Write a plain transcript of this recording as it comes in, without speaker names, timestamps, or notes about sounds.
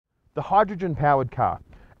The hydrogen-powered car.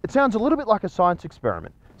 It sounds a little bit like a science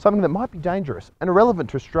experiment, something that might be dangerous and irrelevant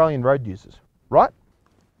to Australian road users, right?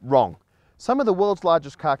 Wrong. Some of the world's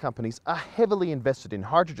largest car companies are heavily invested in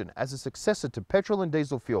hydrogen as a successor to petrol and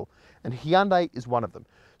diesel fuel, and Hyundai is one of them.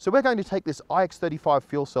 So we're going to take this iX35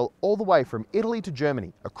 fuel cell all the way from Italy to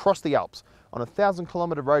Germany, across the Alps, on a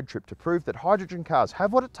 1,000-kilometre road trip to prove that hydrogen cars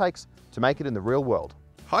have what it takes to make it in the real world.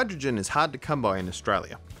 Hydrogen is hard to come by in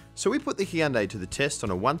Australia, so we put the Hyundai to the test on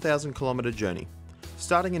a 1,000-kilometre journey.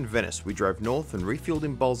 Starting in Venice, we drove north and refueled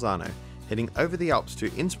in Bolzano, heading over the Alps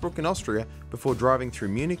to Innsbruck in Austria before driving through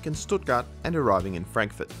Munich and Stuttgart and arriving in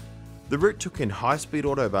Frankfurt. The route took in high-speed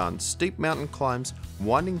autobahns, steep mountain climbs,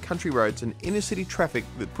 winding country roads and inner-city traffic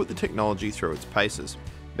that put the technology through its paces.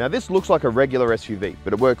 Now this looks like a regular SUV,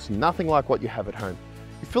 but it works nothing like what you have at home.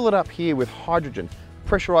 You fill it up here with hydrogen,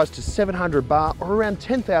 pressurised to 700 bar or around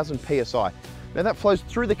 10,000 psi. Now that flows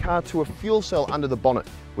through the car to a fuel cell under the bonnet,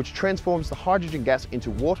 which transforms the hydrogen gas into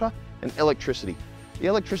water and electricity. The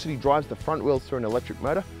electricity drives the front wheels through an electric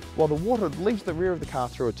motor, while the water leaves the rear of the car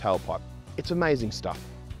through a tailpipe. It's amazing stuff.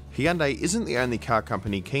 Hyundai isn't the only car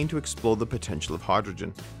company keen to explore the potential of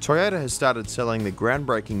hydrogen. Toyota has started selling the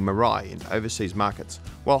groundbreaking Mirai in overseas markets,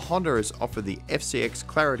 while Honda has offered the FCX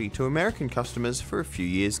Clarity to American customers for a few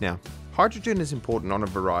years now. Hydrogen is important on a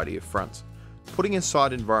variety of fronts. Putting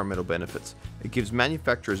aside environmental benefits, it gives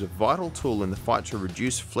manufacturers a vital tool in the fight to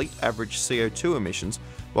reduce fleet average CO2 emissions,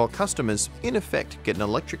 while customers, in effect, get an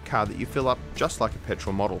electric car that you fill up just like a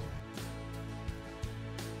petrol model.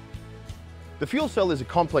 The fuel cell is a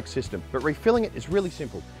complex system, but refilling it is really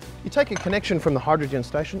simple. You take a connection from the hydrogen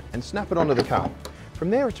station and snap it onto the car.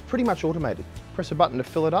 From there, it's pretty much automated. Press a button to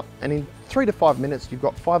fill it up, and in 3 to 5 minutes, you've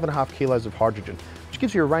got 5.5 kilos of hydrogen, which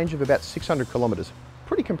gives you a range of about 600 kilometres.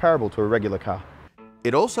 Pretty comparable to a regular car.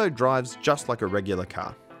 It also drives just like a regular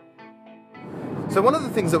car. So one of the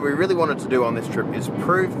things that we really wanted to do on this trip is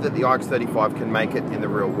prove that the iX35 can make it in the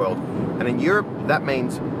real world. And in Europe, that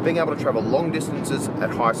means being able to travel long distances at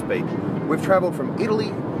high speed. We've travelled from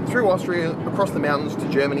Italy, through Austria, across the mountains to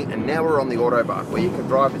Germany, and now we're on the Autobahn, where you can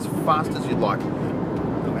drive as fast as you'd like,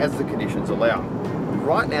 as the conditions allow.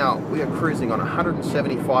 Right now, we are cruising on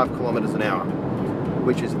 175 kilometres an hour,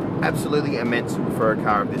 which is absolutely immense for a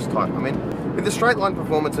car of this type. I mean, the straight line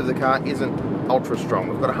performance of the car isn't ultra strong.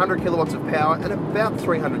 We've got 100 kilowatts of power and about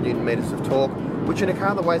 300 newton meters of torque, which in a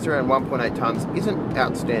car that weighs around 1.8 tons isn't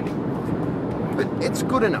outstanding. But it's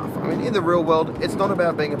good enough. I mean, in the real world, it's not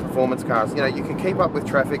about being a performance car. You know, you can keep up with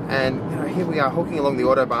traffic, and you know, here we are hooking along the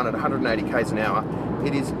Autobahn at 180 k's an hour.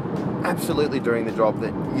 It is absolutely doing the job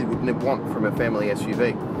that you would want from a family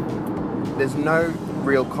SUV. There's no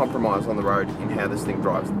real compromise on the road in how this thing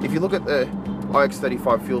drives. If you look at the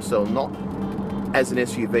iX35 fuel cell, not as an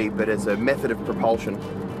SUV but as a method of propulsion,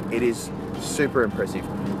 it is super impressive.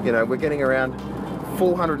 You know, we're getting around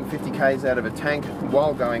 450 k's out of a tank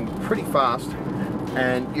while going pretty fast,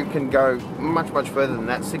 and you can go much further than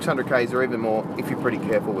that, 600 k's or even more if you're pretty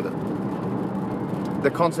careful with it. The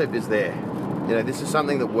concept is there. You know, this is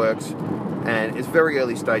something that works, and it's very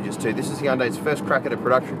early stages too. This is Hyundai's first crack at a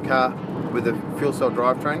production car with a fuel cell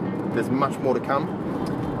drivetrain. There's much more to come,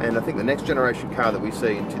 and I think the next generation car that we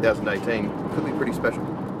see in 2018 could be pretty special.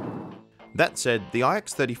 That said, the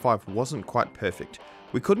iX35 wasn't quite perfect.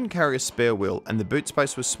 We couldn't carry a spare wheel, and the boot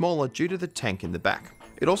space was smaller due to the tank in the back.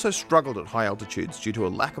 It also struggled at high altitudes due to a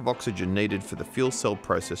lack of oxygen needed for the fuel cell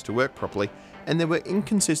process to work properly, and there were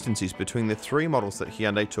inconsistencies between the 3 models that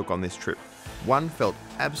Hyundai took on this trip. One felt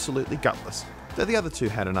absolutely gutless, though the other 2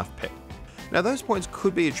 had enough pep. Now those points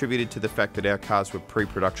could be attributed to the fact that our cars were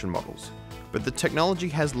pre-production models, but the technology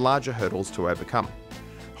has larger hurdles to overcome.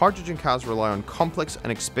 Hydrogen cars rely on complex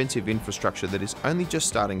and expensive infrastructure that is only just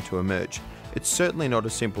starting to emerge. It's certainly not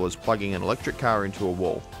as simple as plugging an electric car into a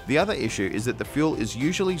wall. The other issue is that the fuel is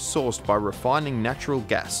usually sourced by refining natural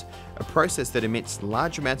gas, a process that emits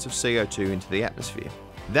large amounts of CO2 into the atmosphere.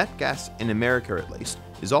 That gas, in America at least,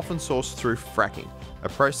 is often sourced through fracking, a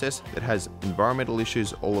process that has environmental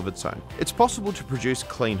issues all of its own. It's possible to produce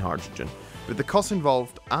clean hydrogen, but the costs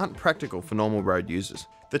involved aren't practical for normal road users.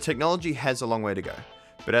 The technology has a long way to go,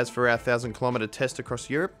 but as for our 1,000-kilometre test across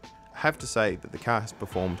Europe, I have to say that the car has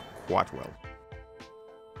performed quite well.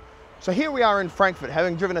 So here we are in Frankfurt,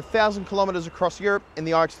 having driven 1,000 kilometres across Europe in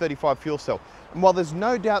the iX35 fuel cell. And while there's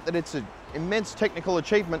no doubt that it's an immense technical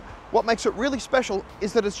achievement, what makes it really special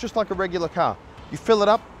is that it's just like a regular car. You fill it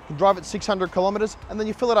up, you drive it 600 kilometres, and then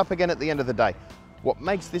you fill it up again at the end of the day. What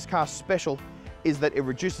makes this car special is that it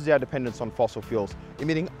reduces our dependence on fossil fuels,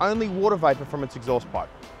 emitting only water vapour from its exhaust pipe.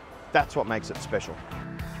 That's what makes it special.